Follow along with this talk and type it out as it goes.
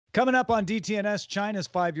Coming up on DTNS, China's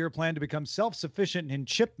 5-year plan to become self-sufficient in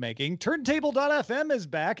chip making. Turntable.fm is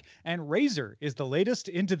back, and Razer is the latest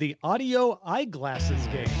into the audio eyeglasses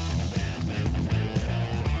game.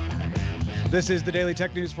 This is the Daily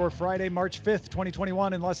Tech News for Friday, March 5th,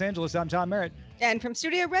 2021 in Los Angeles. I'm Tom Merritt. And from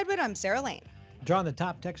Studio Redwood, I'm Sarah Lane. Drawing the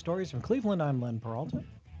top tech stories from Cleveland, I'm Len Peralta.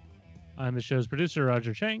 I'm the show's producer,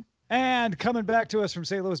 Roger Chang. And coming back to us from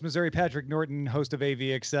St. Louis, Missouri, Patrick Norton, host of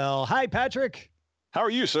AVXL. Hi, Patrick. How are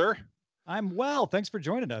you, sir? I'm well. Thanks for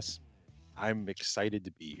joining us. I'm excited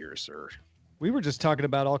to be here, sir. We were just talking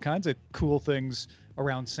about all kinds of cool things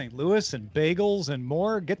around St. Louis and bagels and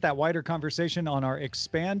more. Get that wider conversation on our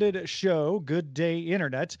expanded show, Good Day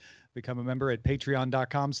Internet. Become a member at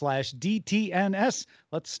patreon.com/DTNS.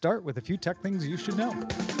 Let's start with a few tech things you should know.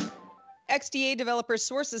 XDA developer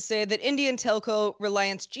sources say that Indian telco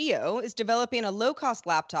Reliance Jio is developing a low-cost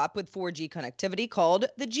laptop with 4G connectivity called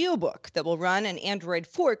the JioBook that will run an Android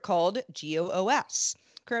fork called JioOS.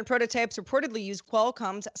 Current prototypes reportedly use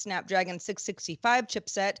Qualcomm's Snapdragon 665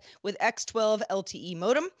 chipset with X12 LTE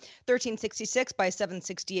modem, 1366 by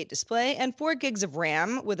 768 display, and 4 gigs of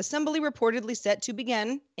RAM, with assembly reportedly set to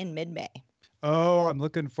begin in mid-May. Oh, I'm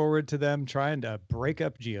looking forward to them trying to break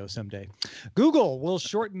up Geo someday. Google will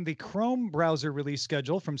shorten the Chrome browser release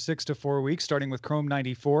schedule from 6 to 4 weeks, starting with Chrome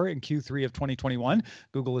 94 in Q3 of 2021.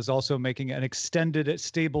 Google is also making an extended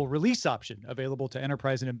stable release option available to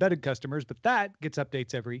enterprise and embedded customers, but that gets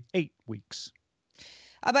updates every 8 weeks.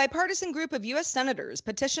 A bipartisan group of U.S. senators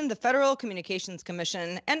petitioned the Federal Communications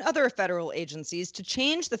Commission and other federal agencies to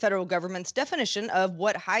change the federal government's definition of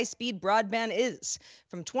what high-speed broadband is,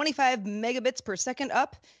 from 25 megabits per second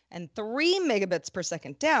up and 3 megabits per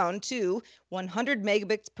second down to 100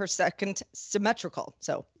 megabits per second symmetrical,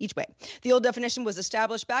 so each way. The old definition was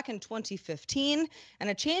established back in 2015, and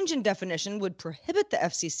a change in definition would prohibit the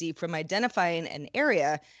FCC from identifying an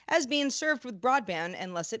area as being served with broadband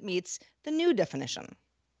unless it meets the new definition.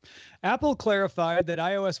 Apple clarified that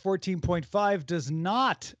iOS 14.5 does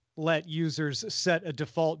not let users set a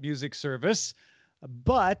default music service,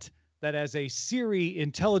 but that as a Siri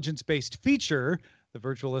intelligence-based feature, the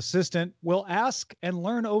virtual assistant will ask and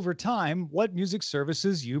learn over time what music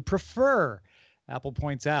services you prefer. Apple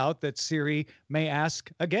points out that Siri may ask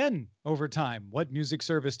again over time what music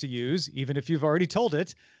service to use, even if you've already told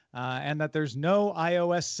it, and that there's no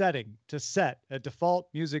iOS setting to set a default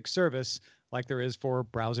music service like there is for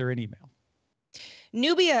browser and email.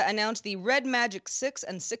 Nubia announced the Red Magic 6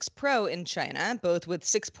 and 6 Pro in China, both with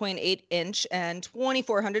 6.8-inch and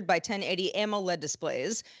 2400 by 1080 AMOLED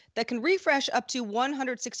displays that can refresh up to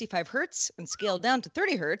 165 Hz and scale down to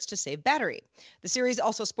 30 Hz to save battery. The series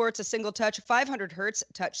also sports a single-touch 500 Hz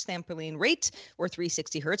touch sampling rate, or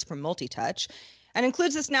 360 Hz for multi-touch, and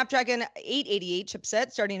includes the Snapdragon 888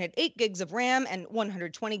 chipset starting at 8 gigs of RAM and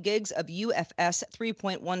 120 gigs of UFS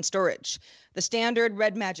 3.1 storage. The standard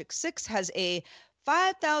Red Magic 6 has a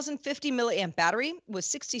 5,050 milliamp battery with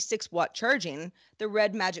 66 watt charging. The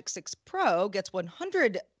Red Magic 6 Pro gets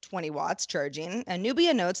 120 watts charging, and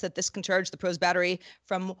Nubia notes that this can charge the Pro's battery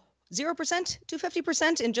from 0% to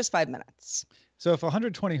 50% in just 5 minutes. So if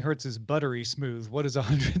 120 hertz is buttery smooth, what is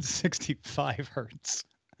 165 hertz?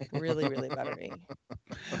 Really, really buttery.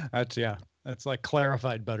 That's like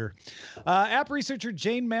clarified butter. App researcher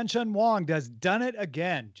Jane Manchun Wong has done it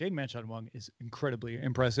again. Jane Manchun Wong is incredibly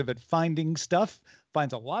impressive at finding stuff,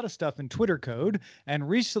 finds a lot of stuff in Twitter code, and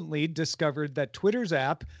recently discovered that Twitter's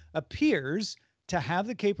app appears to have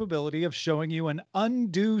the capability of showing you an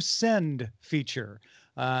undo send feature.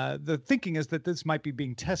 The thinking is that this might be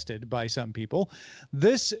being tested by some people.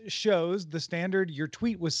 This shows the standard your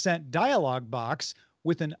tweet was sent dialog box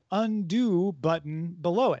with an undo button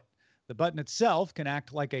below it. The button itself can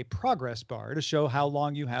act like a progress bar to show how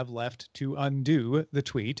long you have left to undo the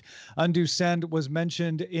tweet. Undo send was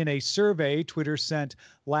mentioned in a survey Twitter sent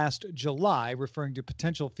last July, referring to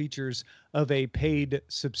potential features of a paid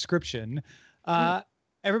subscription.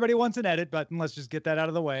 Everybody wants an edit button. Let's just get that out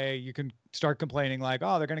of the way. You can start complaining like,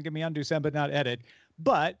 oh, they're going to give me undo send, but not edit.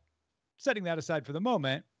 But setting that aside for the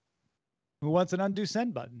moment, who wants an undo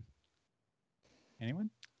send button? Anyone?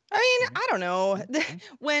 I mean, I don't know.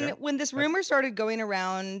 When this rumor started going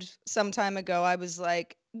around some time ago, I was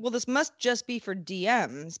like, well, this must just be for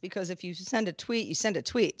DMs, because if you send a tweet, you send a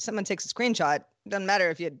tweet. Someone takes a screenshot. It doesn't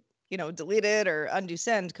matter if you delete it or undo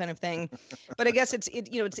send kind of thing. But I guess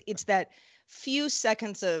it's that few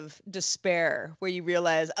seconds of despair where you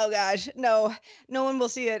realize, oh gosh, no one will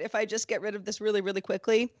see it if I just get rid of this really, really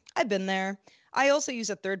quickly. I've been there. I also use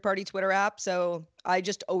a third-party Twitter app, so I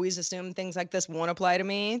just always assume things like this won't apply to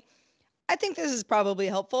me. I think this is probably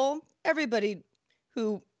helpful. Everybody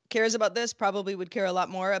who cares about this probably would care a lot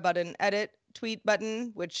more about an edit tweet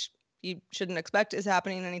button, which you shouldn't expect is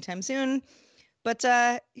happening anytime soon. But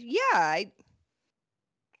it's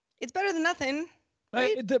better than nothing.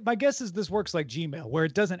 Right? My guess is this works like Gmail, where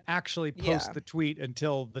it doesn't actually post Yeah. the tweet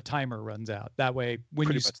until the timer runs out. That way, when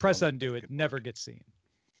Pretty you much press the only undo, thing it that never could gets seen.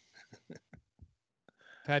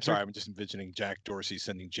 Patrick? Sorry, I'm just envisioning Jack Dorsey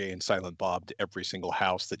sending Jay and Silent Bob to every single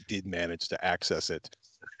house that did manage to access it.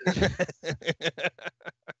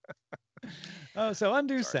 Oh, so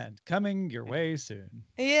undo Sorry. send coming your way soon.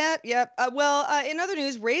 Yep. In other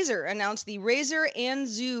news, Razer announced the Razer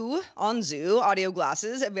Anzu audio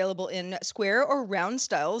glasses available in square or round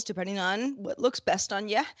styles, depending on what looks best on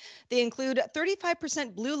you. They include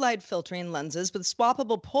 35% blue light filtering lenses with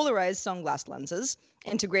swappable polarized sunglass lenses,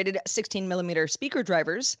 integrated 16mm speaker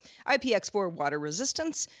drivers, IPX4 water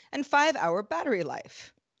resistance, and 5-hour battery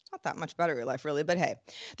life. Not that much battery life, really, but hey.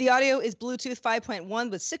 The audio is Bluetooth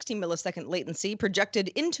 5.1 with 60 millisecond latency projected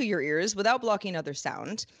into your ears without blocking other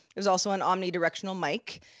sound. There's also an omnidirectional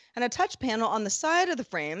mic, and a touch panel on the side of the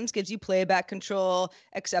frames gives you playback control,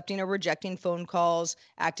 accepting or rejecting phone calls,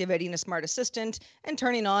 activating a smart assistant, and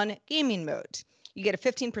turning on gaming mode. You get a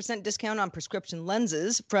 15% discount on prescription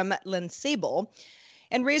lenses from Lensable.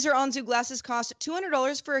 And Razer Anzu glasses cost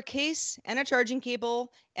 $200 for a case and a charging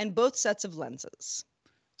cable and both sets of lenses.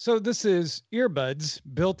 So this is earbuds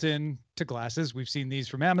built in to glasses. We've seen these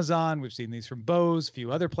from Amazon. We've seen these from Bose, a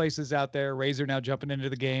few other places out there. Razer now jumping into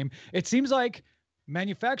the game. It seems like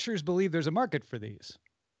manufacturers believe there's a market for these.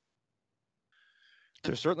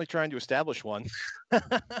 They're certainly trying to establish one.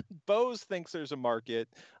 Bose thinks there's a market.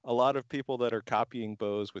 A lot of people that are copying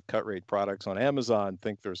Bose with cut rate products on Amazon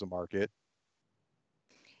think there's a market.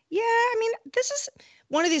 Yeah, I mean, this is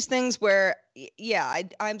one of these things where,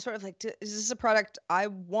 I'm sort of like, is this a product I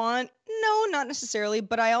want? No, not necessarily.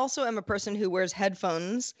 But I also am a person who wears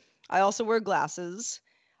headphones. I also wear glasses.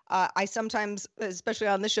 I sometimes, especially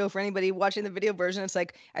on the show, for anybody watching the video version, it's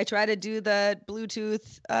like I try to do the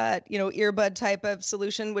Bluetooth, earbud type of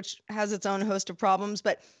solution, which has its own host of problems.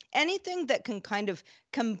 But anything that can kind of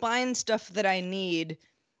combine stuff that I need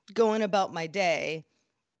going about my day,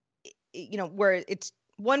 where it's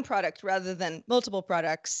one product rather than multiple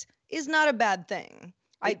products is not a bad thing.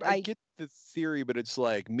 I get the theory, but it's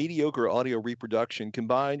like mediocre audio reproduction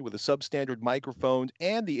combined with a substandard microphone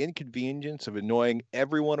and the inconvenience of annoying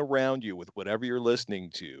everyone around you with whatever you're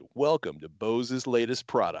listening to. Welcome to Bose's latest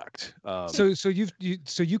product. So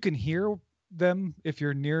you can hear them if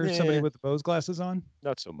you're near somebody with the Bose glasses on?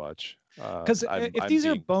 Not so much. Because if these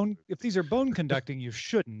are bone conducting, you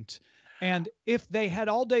shouldn't. And if they had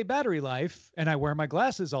all day battery life and I wear my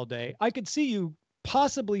glasses all day, I could see you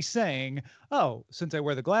possibly saying, oh, since I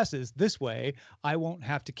wear the glasses this way, I won't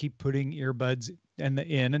have to keep putting earbuds in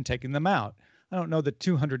and taking them out. I don't know that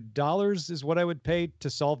 $200 is what I would pay to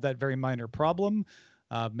solve that very minor problem.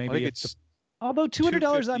 Maybe it's although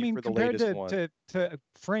 $200, I mean, compared to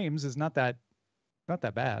frames is not that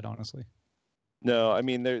bad, honestly. No, I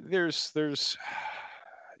mean, there's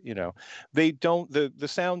they don't, the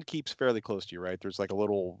sound keeps fairly close to you, right? There's like a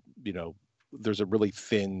little, there's a really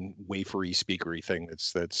thin wafery speakery thing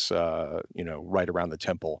that's right around the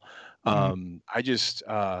temple. I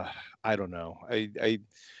don't know. I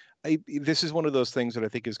this is one of those things that I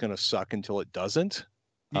think is going to suck until it doesn't.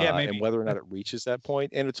 Yeah, maybe. And whether or not it reaches that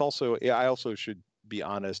point. And it's also, I also should be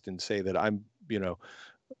honest and say that I'm,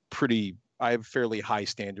 I have fairly high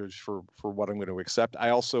standards for what I'm going to accept. I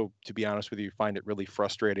also, to be honest with you, find it really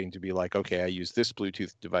frustrating to be like, okay, I use this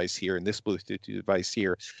Bluetooth device here and this Bluetooth device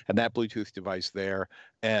here and that Bluetooth device there.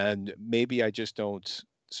 And maybe I just don't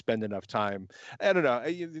spend enough time. I don't know.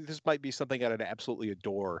 This might be something I'd absolutely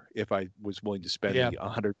adore if I was willing to spend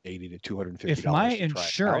 $180 to $250. If my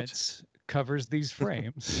insurance covers these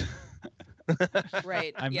frames.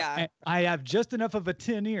 Right. I have just enough of a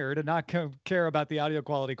tin ear to not care about the audio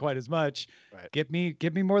quality quite as much. Right. Give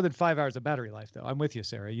me more than 5 hours of battery life, though. I'm with you,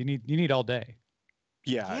 Sarah. You need all day.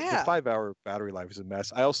 Yeah. The 5-hour battery life is a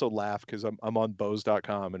mess. I also laugh because I'm on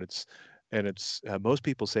Bose.com and it's most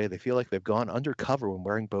people say they feel like they've gone undercover when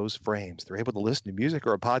wearing Bose frames. They're able to listen to music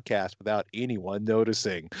or a podcast without anyone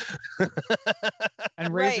noticing.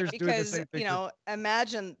 And right, Razer's doing the same thing.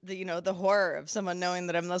 Imagine the horror of someone knowing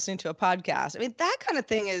that I'm listening to a podcast. I mean, that kind of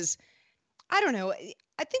thing is, I don't know.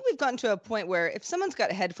 I think we've gotten to a point where if someone's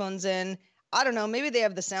got headphones in, I don't know, maybe they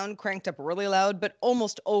have the sound cranked up really loud, but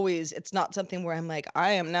almost always it's not something where I'm like,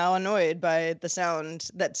 I am now annoyed by the sound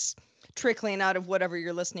that's trickling out of whatever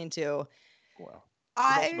you're listening to. Well,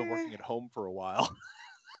 I've also been working at home for a while.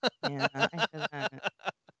 Yeah, I feel that.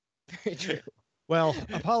 Very true. Well,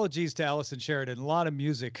 apologies to Allison Sheridan. A lot of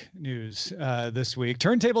music news this week.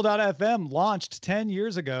 Turntable.fm launched 10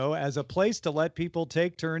 years ago as a place to let people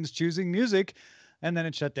take turns choosing music, and then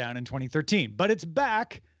it shut down in 2013. But it's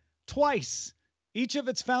back twice. Each of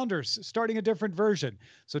its founders starting a different version.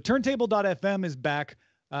 So Turntable.fm is back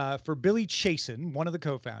for Billy Chasen, one of the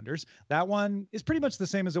co-founders. That one is pretty much the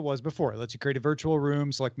same as it was before. It lets you create a virtual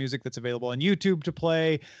room, select music that's available on YouTube to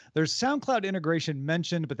play. There's SoundCloud integration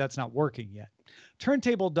mentioned, but that's not working yet.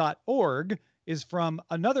 Turntable.org is from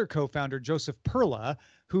another co-founder, Joseph Perla,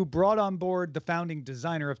 who brought on board the founding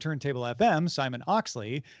designer of Turntable FM, Simon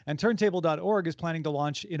Oxley, and Turntable.org is planning to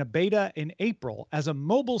launch in a beta in April as a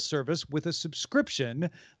mobile service with a subscription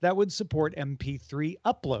that would support MP3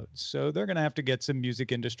 uploads. So they're going to have to get some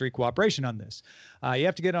music industry cooperation on this. You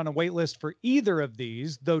have to get on a wait list for either of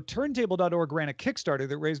these, though Turntable.org ran a Kickstarter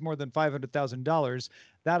that raised more than $500,000.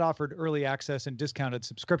 That offered early access and discounted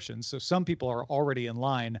subscriptions. So some people are already in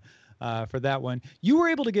line for that one. You were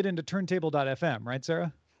able to get into Turntable.fm, right,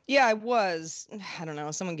 Sarah? Yeah, I was. I don't know.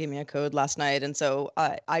 Someone gave me a code last night, and so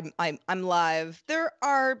I'm live.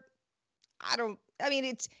 I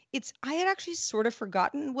had actually sort of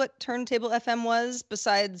forgotten what Turntable FM was,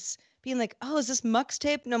 besides being like, oh, is this Mux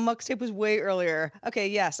Tape? No, Mux Tape was way earlier. Okay,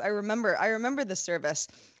 yes, I remember the service.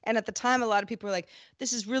 And at the time, a lot of people were like,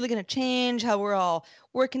 this is really going to change how we're all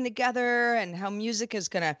working together and how music is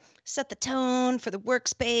going to set the tone for the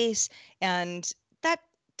workspace. And that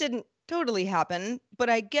didn't totally happen, but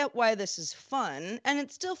I get why this is fun, and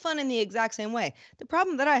it's still fun in the exact same way. The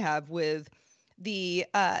problem that I have with the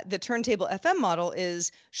Turntable FM model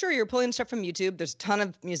is, sure, you're pulling stuff from YouTube. There's a ton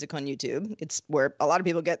of music on YouTube. It's where a lot of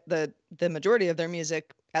people get the majority of their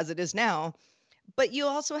music as it is now. But you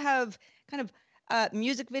also have kind of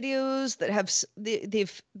music videos that have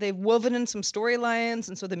they've woven in some storylines,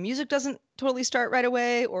 and so the music doesn't totally start right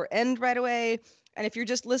away or end right away. And if you're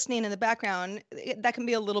just listening in the background, that can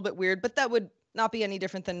be a little bit weird, but that would not be any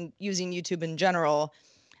different than using YouTube in general.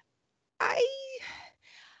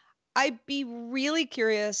 I'd be really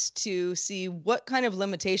curious to see what kind of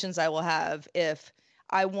limitations I will have if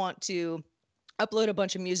I want to upload a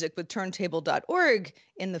bunch of music with turntable.org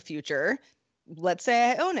in the future. Let's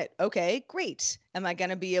say I own it. Okay, great. Am I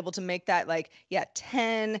going to be able to make that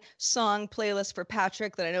 10 song playlist for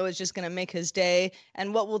Patrick that I know is just going to make his day?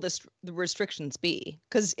 And what will the restrictions be?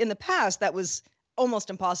 Because in the past, that was almost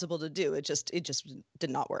impossible to do. It just did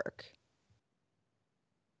not work.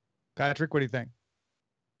 Patrick, what do you think?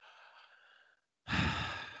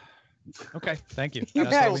 Okay, thank you.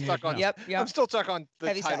 I'm still stuck on. Yep. I'm still stuck on the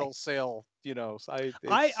Heavy title side. sale. So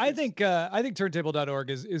I think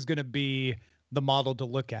Turntable.org is going to be the model to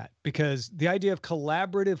look at, because the idea of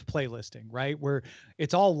collaborative playlisting, right, where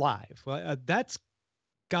it's all live, that's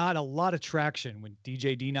got a lot of traction with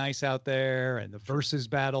DJ D-Nice out there and the versus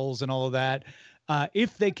battles and all of that.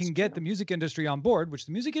 If they can get the music industry on board, which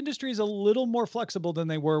the music industry is a little more flexible than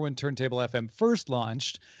they were when Turntable FM first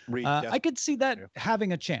launched, I could see that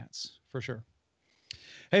having a chance for sure.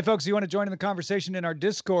 Hey, folks, you want to join in the conversation in our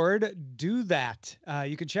Discord? Do that.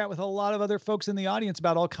 You can chat with a lot of other folks in the audience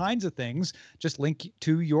about all kinds of things. Just link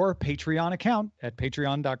to your Patreon account at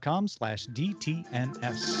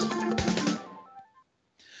patreon.com/DTNS.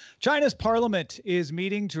 China's parliament is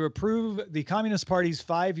meeting to approve the Communist Party's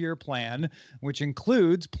 5-year plan, which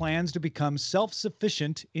includes plans to become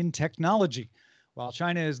self-sufficient in technology. While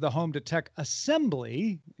China is the home to tech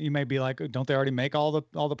assembly, you may be like, don't they already make all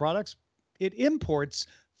the products? It imports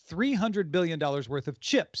 $300 billion worth of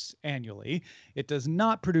chips annually. It does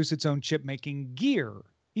not produce its own chip-making gear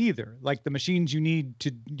either, like the machines you need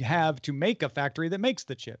to have to make a factory that makes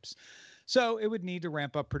the chips. So it would need to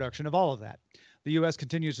ramp up production of all of that. The U.S.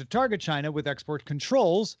 continues to target China with export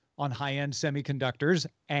controls on high-end semiconductors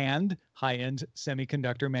and high-end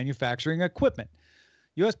semiconductor manufacturing equipment.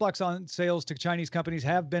 U.S. blocks on sales to Chinese companies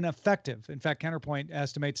have been effective. In fact, Counterpoint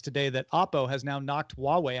estimates today that Oppo has now knocked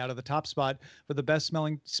Huawei out of the top spot for the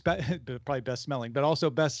best-selling smartphone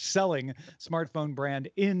brand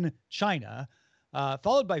in China,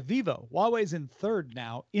 followed by Vivo. Huawei's in third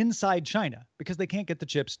now inside China because they can't get the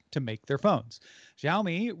chips to make their phones.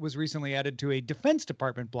 Xiaomi was recently added to a Defense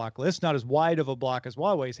Department block list, not as wide of a block as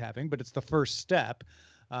Huawei's having, but it's the first step.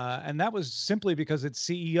 And that was simply because its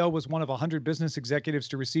CEO was one of 100 business executives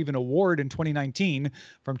to receive an award in 2019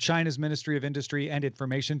 from China's Ministry of Industry and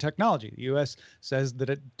Information Technology. The U.S. says that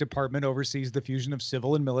a department oversees the fusion of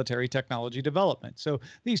civil and military technology development. So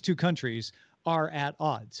these two countries are at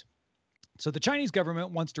odds. So the Chinese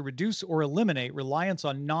government wants to reduce or eliminate reliance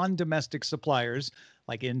on non-domestic suppliers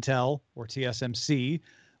like Intel or TSMC,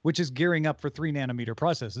 which is gearing up for 3-nanometer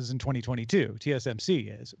processes in 2022.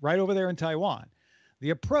 TSMC is right over there in Taiwan. The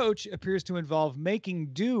approach appears to involve making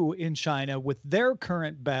do in China with their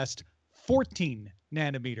current best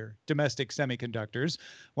 14-nanometer domestic semiconductors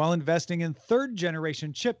while investing in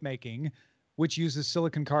third-generation chip making, which uses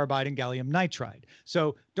silicon carbide and gallium nitride.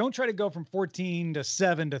 So don't try to go from 14 to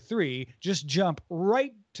 7 to 3. Just jump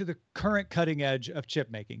right to the current cutting edge of chip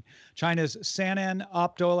making. China's Sanan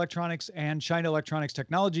Optoelectronics and China Electronics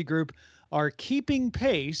Technology Group are keeping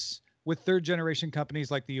pace with third-generation companies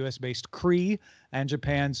like the US-based Cree and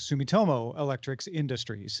Japan's Sumitomo Electric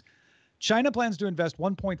Industries. China plans to invest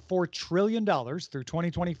 $1.4 trillion through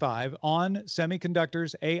 2025 on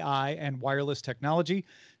semiconductors, AI, and wireless technology.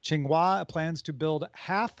 Tsinghua plans to build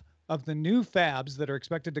half of the new fabs that are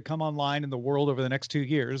expected to come online in the world over the next 2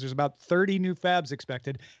 years. There's about 30 new fabs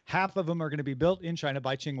expected. Half of them are going to be built in China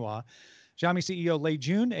by Tsinghua. Xiaomi CEO Lei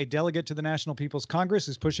Jun, a delegate to the National People's Congress,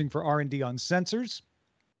 is pushing for R&D on sensors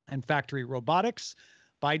and factory robotics.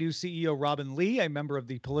 Baidu CEO Robin Li, a member of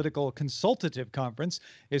the Political Consultative Conference,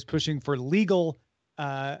 is pushing for legal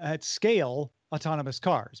at scale autonomous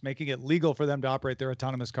cars, making it legal for them to operate their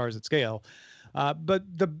autonomous cars at scale. But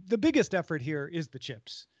the biggest effort here is the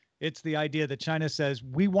chips. It's the idea that China says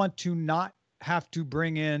we want to not have to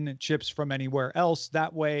bring in chips from anywhere else.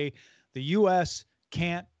 That way, the U.S.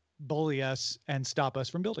 can't bully us and stop us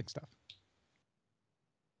from building stuff.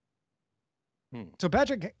 So,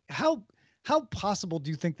 Patrick, how possible do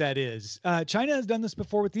you think that is? China has done this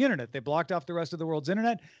before with the internet. They blocked off the rest of the world's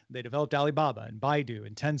internet. They developed Alibaba and Baidu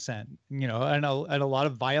and Tencent, and a lot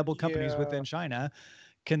of viable companies within China.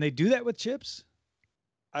 Can they do that with chips?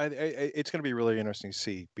 It's going to be really interesting to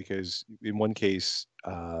see, because in one case,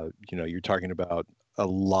 you're talking about a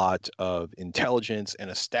lot of intelligence and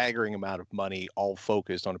a staggering amount of money all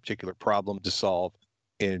focused on a particular problem to solve,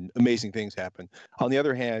 and amazing things happen. On the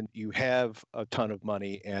other hand, you have a ton of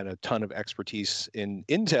money and a ton of expertise in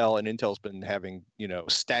Intel, and Intel's been having,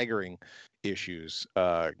 staggering issues,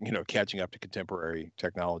 catching up to contemporary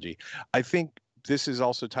technology. I think this is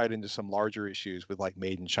also tied into some larger issues with like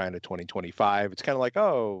Made in China 2025. It's kind of like,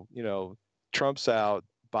 Trump's out,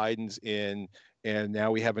 Biden's in, and now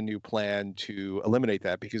we have a new plan to eliminate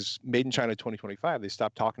that, because Made in China 2025, they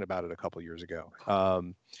stopped talking about it a couple of years ago,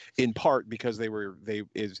 in part because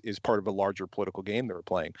is part of a larger political game they were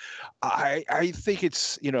playing. I think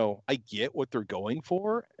it's, I get what they're going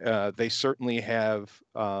for. They certainly have,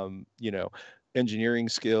 engineering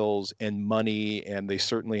skills and money, and they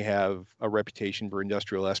certainly have a reputation for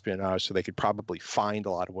industrial espionage, so they could probably find a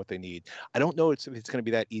lot of what they need. I don't know if it's going to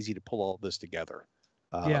be that easy to pull all this together.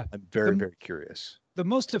 I'm very, very curious. The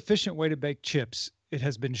most efficient way to make chips, it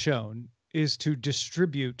has been shown, is to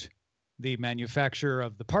distribute the manufacture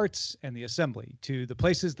of the parts and the assembly to the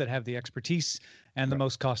places that have the expertise and the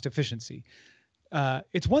most cost efficiency.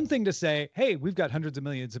 It's one thing to say, hey, we've got hundreds of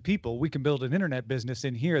millions of people. We can build an internet business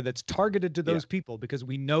in here that's targeted to those people because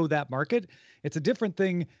we know that market. It's a different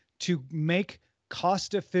thing to make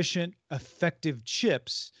cost-efficient, effective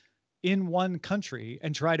chips in one country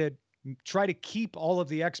and try to keep all of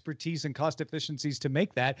the expertise and cost efficiencies to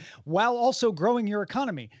make that, while also growing your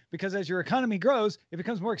economy. Because as your economy grows, it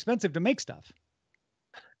becomes more expensive to make stuff.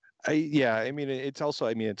 It's also,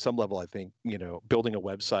 at some level, I think, building a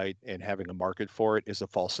website and having a market for it is a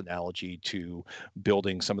false analogy to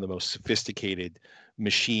building some of the most sophisticated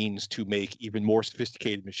machines to make even more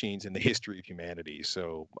sophisticated machines in the history of humanity.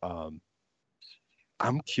 So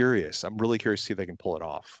I'm curious. I'm really curious to see if they can pull it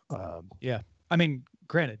off.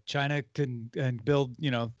 Granted, China can build,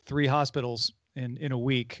 3 hospitals in a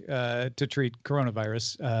week to treat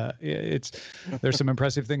coronavirus. There's some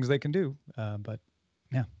impressive things they can do, but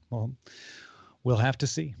yeah, well, we'll have to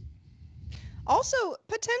see. Also,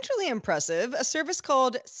 potentially impressive, a service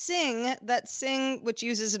called S1NG, which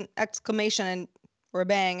uses an exclamation or a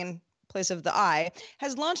bang in place of the I,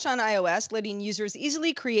 has launched on iOS, letting users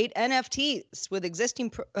easily create NFTs with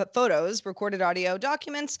existing photos, recorded audio,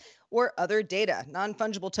 documents, or other data,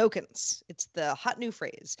 non-fungible tokens. It's the hot new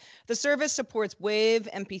phrase. The service supports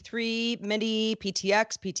WAV, MP3, MIDI,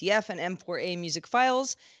 PTX, PTF, and M4A music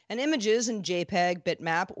files, and images in JPEG,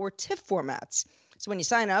 bitmap, or TIFF formats. So when you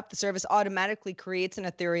sign up, the service automatically creates an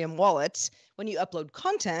Ethereum wallet. When you upload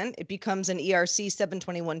content, it becomes an ERC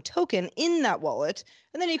 721 token in that wallet,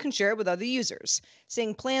 and then you can share it with other users.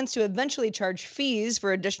 S1NG plans to eventually charge fees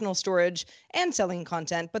for additional storage and selling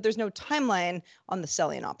content, but there's no timeline on the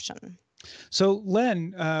selling option. So,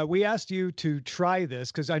 Len, we asked you to try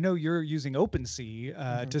this because I know you're using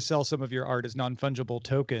OpenSea to sell some of your art as non-fungible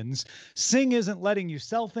tokens. Sing isn't letting you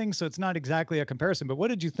sell things, so it's not exactly a comparison. But what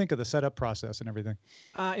did you think of the setup process and everything?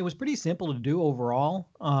 It was pretty simple to do overall.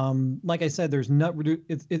 Like I said, there's not.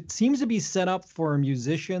 It seems to be set up for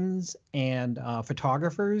musicians and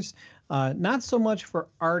photographers, not so much for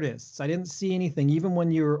artists. I didn't see anything. Even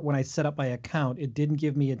when I set up my account, it didn't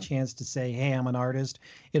give me a chance to say, "Hey, I'm an artist."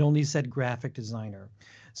 It only said graphic designer.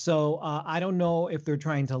 So I don't know if they're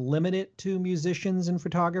trying to limit it to musicians and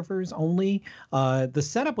photographers only. The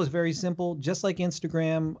setup was very simple, just like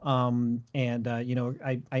Instagram.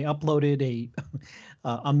 I uploaded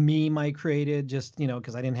a meme I created just,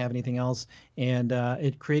 because I didn't have anything else. And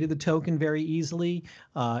it created the token very easily.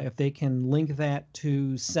 If they can link that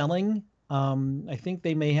to selling, I think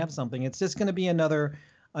they may have something. It's just going to be another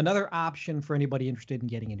option for anybody interested in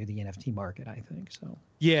getting into the NFT market, I think. So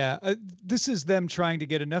yeah, this is them trying to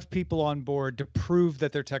get enough people on board to prove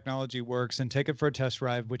that their technology works and take it for a test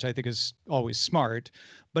drive, which I think is always smart.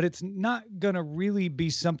 But it's not going to really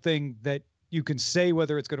be something that you can say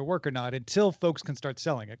whether it's going to work or not until folks can start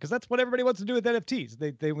selling it, because that's what everybody wants to do with NFTs.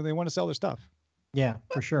 They want to sell their stuff. Yeah,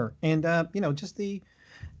 for sure. And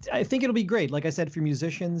I think it'll be great. Like I said, for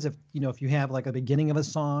musicians, if you have like a beginning of a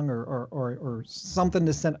song or something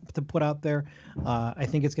to put out there, I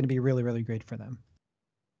think it's going to be really, really great for them.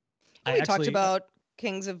 We talked about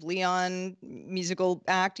Kings of Leon musical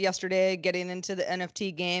act yesterday, getting into the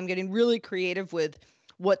NFT game, getting really creative with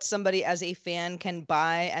what somebody as a fan can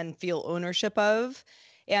buy and feel ownership of.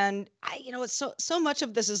 And it's so much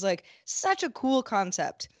of this is like such a cool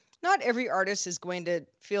concept. Not every artist is going to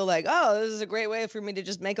feel like, oh, this is a great way for me to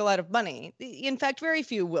just make a lot of money. In fact, very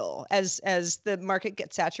few will as the market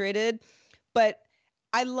gets saturated. But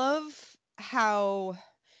I love how,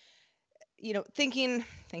 thinking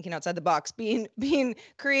outside the box, being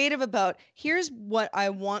creative about, here's what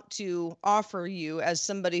I want to offer you as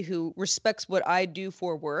somebody who respects what I do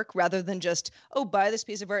for work, rather than just, oh, buy this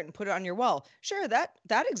piece of art and put it on your wall. Sure, that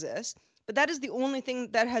exists. But that is the only thing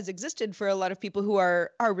that has existed for a lot of people who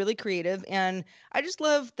are really creative. And I just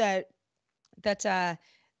love that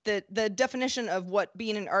the definition of what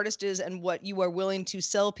being an artist is and what you are willing to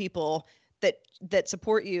sell people that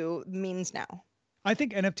support you means now. I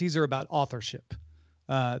think NFTs are about authorship.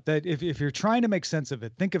 That if you're trying to make sense of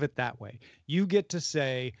it, think of it that way. You get to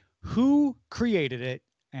say who created it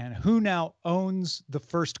and who now owns the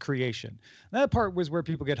first creation. That part was where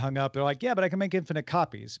people get hung up. They're like, yeah, but I can make infinite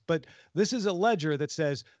copies. But this is a ledger that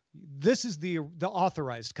says this is the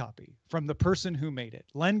authorized copy from the person who made it.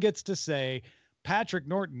 Len gets to say Patrick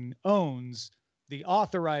Norton owns the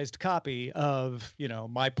authorized copy of,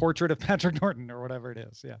 my portrait of Patrick Norton or whatever it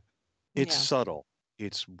is. Yeah. It's subtle.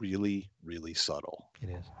 It's really, really subtle.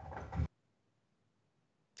 It is.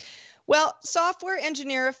 Well, software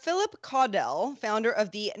engineer Philip Caudell, founder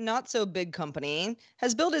of the Not So Big company,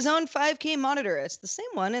 has built his own 5K monitor. It's the same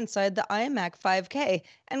one inside the iMac 5K.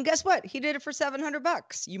 And guess what? He did it for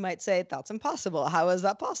 $700. You might say, that's impossible. How is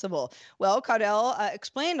that possible? Well, Caudell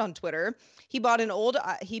explained on Twitter, he bought an old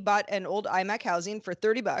iMac housing for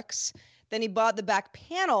 $30. Then he bought the back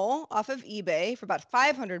panel off of eBay for about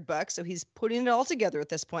 $500. So he's putting it all together at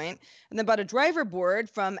this point. And then bought a driver board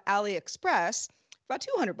from AliExpress about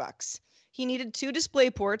 $200. He needed 2 display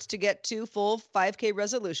ports to get to full 5K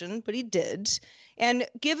resolution, but he did. And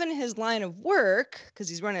given his line of work, because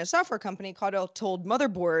he's running a software company, Caudell told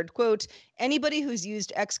Motherboard, quote, anybody who's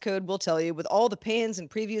used Xcode will tell you with all the panes and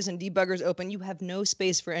previews and debuggers open, you have no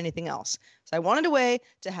space for anything else. So I wanted a way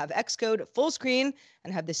to have Xcode full screen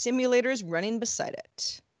and have the simulators running beside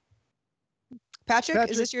it. Patrick,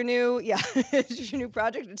 is this your new, is this your new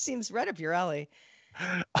project? It seems right up your alley.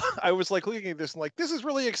 I was like looking at this and like, this is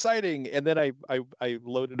really exciting. And then I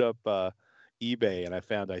loaded up eBay and I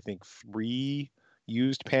found, I think, 3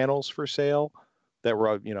 used panels for sale that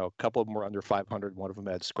were, a couple of them were under 500. One of them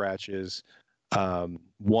had scratches.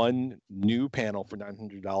 One new panel for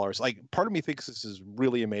 $900. Like, part of me thinks this is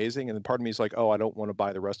really amazing. And then part of me is like, oh, I don't want to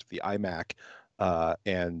buy the rest of the iMac.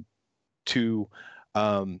 And 2,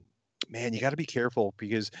 man, you got to be careful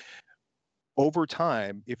because over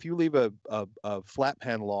time, if you leave a flat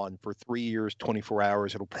panel on for 3 years, 24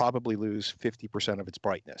 hours, it'll probably lose 50% of its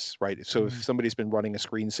brightness, right? So if somebody's been running a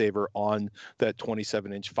screensaver on that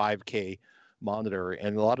 27-inch 5K monitor,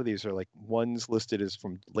 and a lot of these are like ones listed as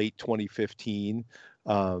from late 2015,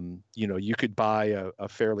 you could buy a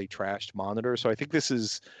fairly trashed monitor. So I think this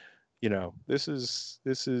is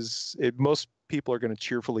most people are going to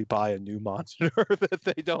cheerfully buy a new monitor that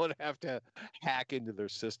they don't have to hack into their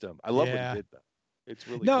system. I love what he did though. It's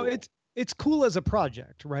really cool. it's cool as a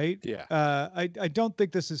project, right? Yeah. I don't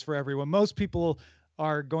think this is for everyone. Most people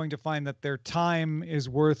are going to find that their time is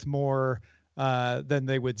worth more than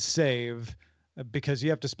they would save because you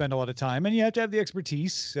have to spend a lot of time and you have to have the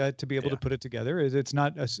expertise to be able to put it together. It's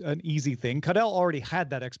not an easy thing. Cadell already had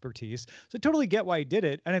that expertise, so I totally get why he did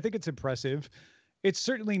it, and I think it's impressive. It's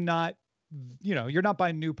certainly not, you're not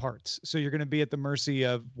buying new parts, so you're going to be at the mercy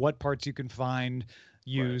of what parts you can find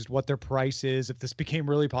used, what their price is. If this became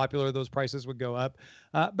really popular, those prices would go up.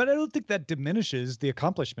 But I don't think that diminishes the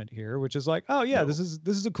accomplishment here, which is like, oh yeah, this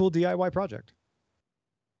is a cool DIY project.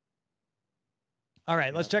 All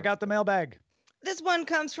right, let's check out the mailbag. This one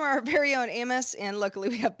comes from our very own Amos, and luckily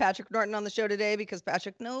we have Patrick Norton on the show today because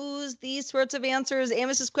Patrick knows these sorts of answers.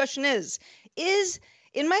 Amos's question is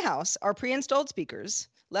in my house are pre-installed speakers,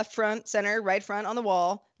 left front, center, right front on the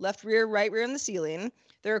wall, left rear, right rear in the ceiling.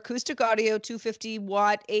 They're acoustic audio 250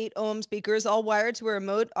 watt 8 ohm speakers, all wired to a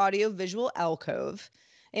remote audio visual alcove.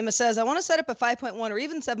 Amos says, I want to set up a 5.1 or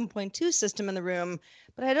even 7.2 system in the room,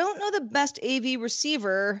 but I don't know the best AV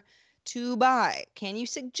receiver to buy. Can you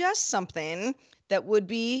suggest something that would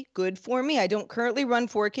be good for me? I don't currently run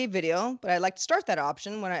 4K video, but I'd like to start that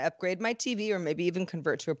option when I upgrade my TV or maybe even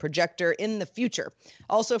convert to a projector in the future.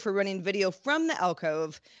 Also, for running video from the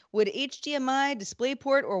alcove, would HDMI,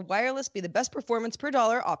 DisplayPort, or wireless be the best performance per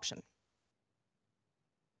dollar option?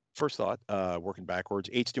 First thought, working backwards,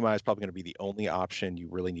 HDMI is probably going to be the only option you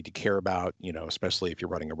really need to care about, especially if you're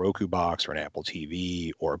running a Roku box or an Apple TV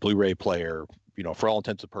or a Blu-ray player. For all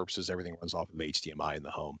intents and purposes, everything runs off of HDMI in the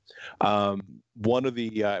home. One of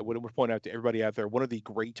the, I would point out to everybody out there, one of the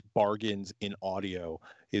great bargains in audio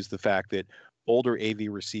is the fact that older AV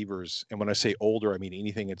receivers, and when I say older, I mean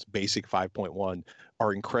anything that's basic 5.1,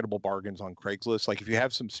 are incredible bargains on Craigslist. Like if you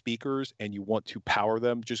have some speakers and you want to power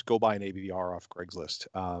them, just go buy an AVR off Craigslist.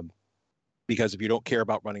 Because if you don't care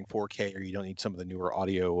about running 4K or you don't need some of the newer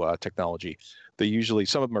audio technology,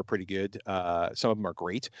 some of them are pretty good. Some of them are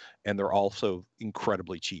great, and they're also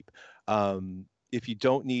incredibly cheap. If you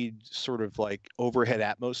don't need sort of like overhead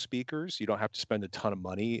Atmos speakers, you don't have to spend a ton of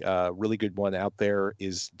money. Really good one out there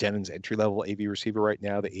is Denon's entry-level AV receiver right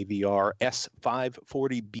now, the AVR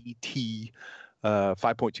S540BT.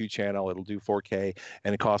 5.2 channel. It'll do 4K,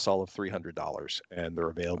 and it costs all of $300. And they're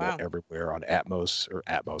available everywhere on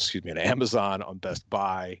on Amazon, on Best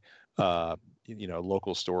Buy.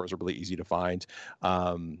 Local stores are really easy to find.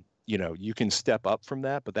 You can step up from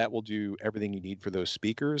that, but that will do everything you need for those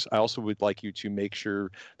speakers. I also would like you to make sure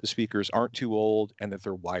the speakers aren't too old and that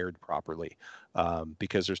they're wired properly,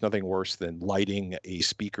 because there's nothing worse than lighting a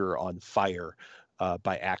speaker on fire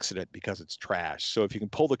by accident because it's trash. So if you can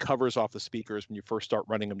pull the covers off the speakers when you first start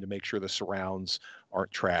running them to make sure the surrounds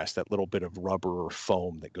aren't trash, that little bit of rubber or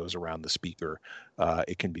foam that goes around the speaker,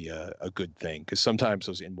 it can be a good thing, because sometimes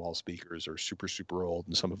those in-wall speakers are super, super old,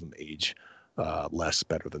 and some of them age less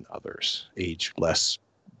better than others. Age less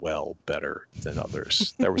well better than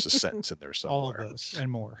others. There was a sentence in there somewhere. All of those and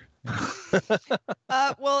more.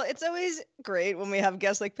 Well, it's always great when we have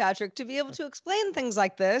guests like Patrick to be able to explain things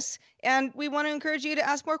like this. And we want to encourage you to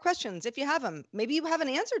ask more questions if you have them. Maybe you have an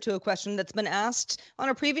answer to a question that's been asked on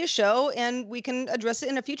a previous show, and we can address it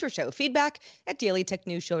in a future show.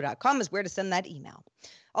 feedback@dailytechnewsshow.com is where to send that email.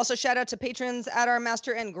 Also, shout out to patrons at our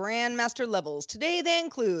master and grandmaster levels. Today, they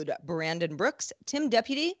include Brandon Brooks, Tim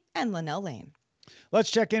Deputy, and Linnell Lane.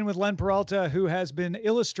 Let's check in with Len Peralta, who has been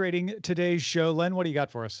illustrating today's show. Len, what do you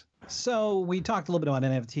got for us? So we talked a little bit about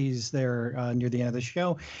NFTs there near the end of the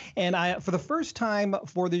show. And for the first time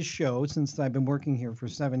for this show, since I've been working here for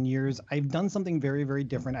 7 years, I've done something very, very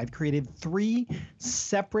different. I've created 3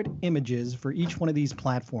 separate images for each one of these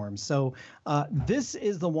platforms. So this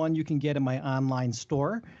is the one you can get in my online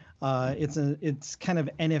store. It's kind of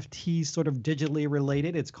NFT sort of digitally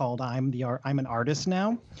related. It's called I'm an Artist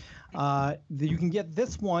Now. You can get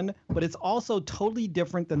this one, but it's also totally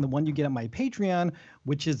different than the one you get on my Patreon,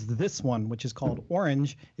 which is this one, which is called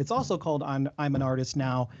Orange. It's also called I'm an Artist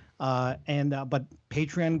Now, but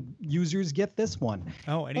Patreon users get this one.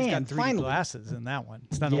 Oh, and he's got 3D glasses in that one.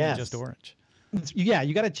 It's not only just orange. Yeah,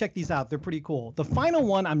 you got to check these out. They're pretty cool. The final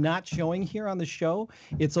one I'm not showing here on the show.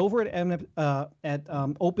 It's over at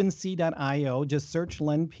OpenSea.io. Just search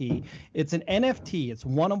Len P. It's an NFT. It's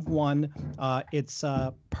one of one. It's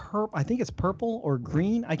I think it's purple or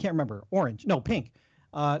green. I can't remember. Orange. No, pink.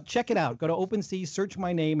 Check it out. Go to OpenSea, search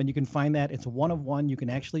my name, and you can find that. It's one of one. You can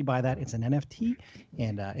actually buy that. It's an NFT,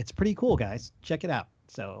 and it's pretty cool, guys. Check it out.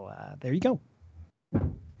 So there you go.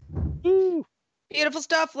 Woo. Beautiful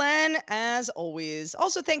stuff, Len, as always.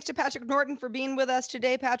 Also, thanks to Patrick Norton for being with us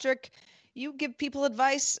today. Patrick, you give people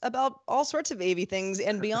advice about all sorts of AV things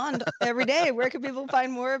and beyond every day. Where can people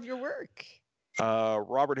find more of your work?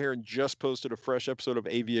 Robert Heron just posted a fresh episode of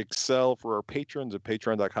AV Excel for our patrons at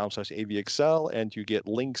patreon.com/AVExcel. And to get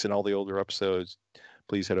links and all the older episodes,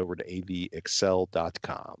 please head over to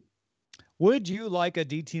avexcel.com. Would you like a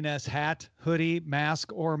DTNS hat, hoodie,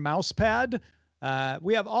 mask, or mouse pad?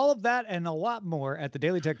 We have all of that and a lot more at the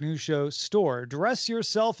Daily Tech News Show store. Dress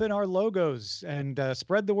yourself in our logos and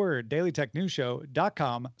spread the word.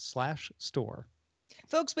 dailytechnewsshow.com/store.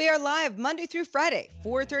 Folks, we are live Monday through Friday,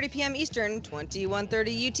 4:30 p.m. Eastern,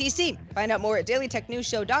 21:30 UTC. Find out more at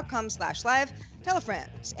dailytechnewsshow.com/live. Tell a friend,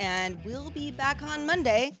 and we'll be back on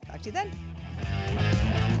Monday. Talk to you then.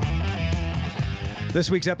 This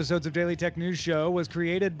week's episodes of Daily Tech News Show was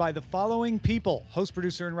created by the following people: host,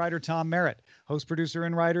 producer, and writer Tom Merritt, host, producer,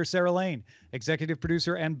 and writer Sarah Lane, executive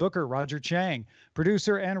producer and booker Roger Chang,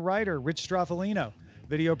 producer and writer Rich Straffolino,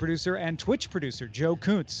 video producer and Twitch producer Joe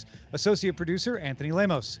Kuntz, associate producer Anthony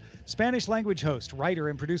Lemos, Spanish language host, writer,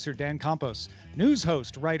 and producer Dan Campos, news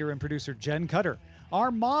host, writer, and producer Jen Cutter.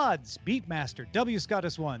 Our mods: Beatmaster, W. Scott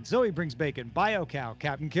S1, Zoe Brings Bacon, BioCow,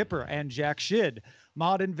 Captain Kipper, and Jack Shid.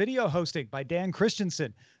 Mod and video hosting by Dan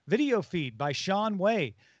Christensen. Video feed by Sean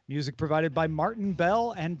Way. Music provided by Martin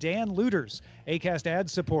Bell and Dan Looters. Acast ad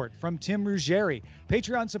support from Tim Ruggieri.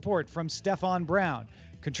 Patreon support from Stefan Brown.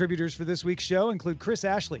 Contributors for this week's show include Chris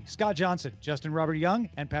Ashley, Scott Johnson, Justin Robert Young,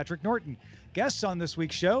 and Patrick Norton. Guests on this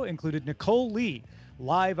week's show included Nicole Lee.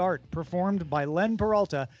 Live art performed by Len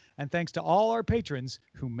Peralta. And thanks to all our patrons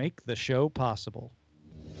who make the show possible.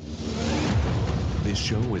 This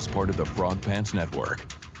show is part of the Frog Pants Network.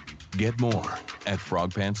 Get more at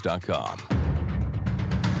frogpants.com.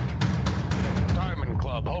 Diamond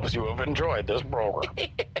Club hopes you have enjoyed this program.